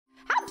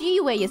do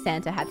you wear your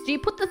Santa hats? Do you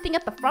put the thing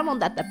at the front or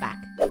at the back?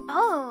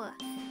 Oh,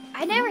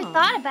 I never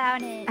thought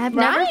about it. I've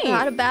never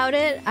thought about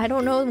it. I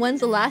don't know when's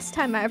the last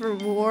time I ever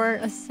wore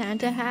a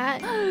Santa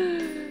hat.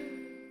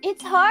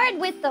 It's hard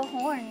with the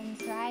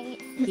horns, right?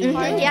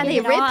 Yeah,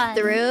 they rip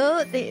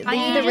through. They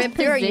either rip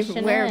through or you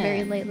wear it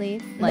very lately.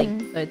 Like,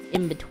 so it's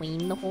in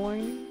between the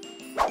horns?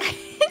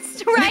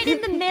 It's right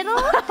in the middle.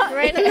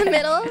 Right in the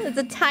middle. It's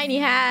a tiny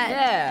hat.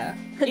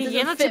 Yeah.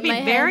 You know, to be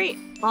very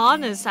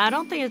honest, I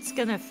don't think it's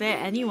gonna fit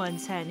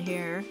anyone's head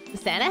here. The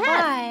Santa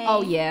hat? Why?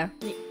 Oh, yeah.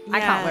 I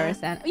can't wear a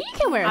Santa. You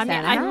can wear a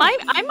Santa hat.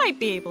 I might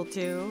be able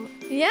to.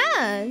 Yeah.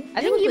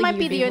 I think you might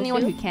be the only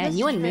one who can.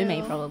 You and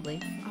Mume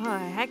probably. Oh,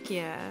 heck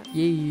yeah.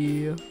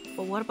 Yeah.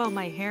 But what about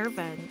my hair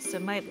vents?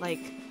 It might, like,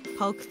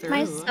 poke through.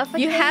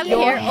 You have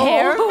hair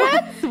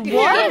vents? What?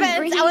 Hair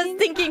vents? I was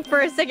thinking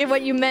for a second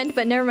what you meant,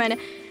 but never mind.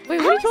 Wait,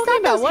 what are you talking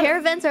about? Those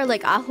hair vents are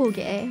like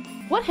ahoge.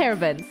 What hair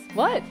vents?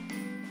 What?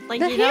 Like,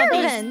 the you hair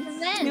know,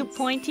 vents. two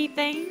pointy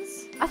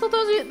things? I thought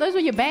those were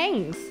your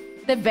bangs.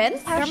 The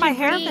vents? They're my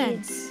hair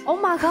vents. Oh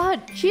my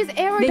god, she's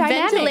aerodynamic. They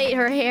ventilate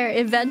her hair.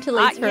 It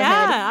ventilates her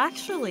head. Yeah,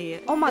 actually.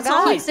 Oh my It's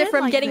god. always Keeps it been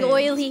from like getting this.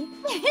 oily.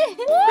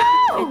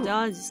 It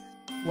does.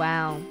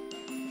 Wow.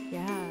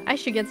 Yeah. I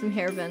should get some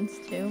hair vents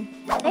too.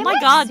 Oh my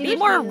god, be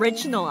more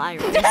original,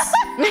 IRyS.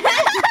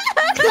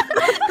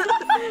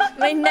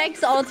 My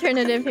next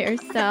alternative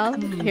hairstyle.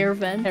 Hair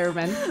vents. Hair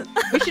vents.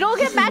 We should all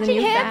get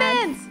matching hair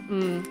vents.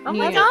 Oh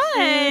my god.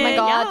 Oh my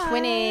god, yes.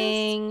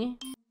 twinning.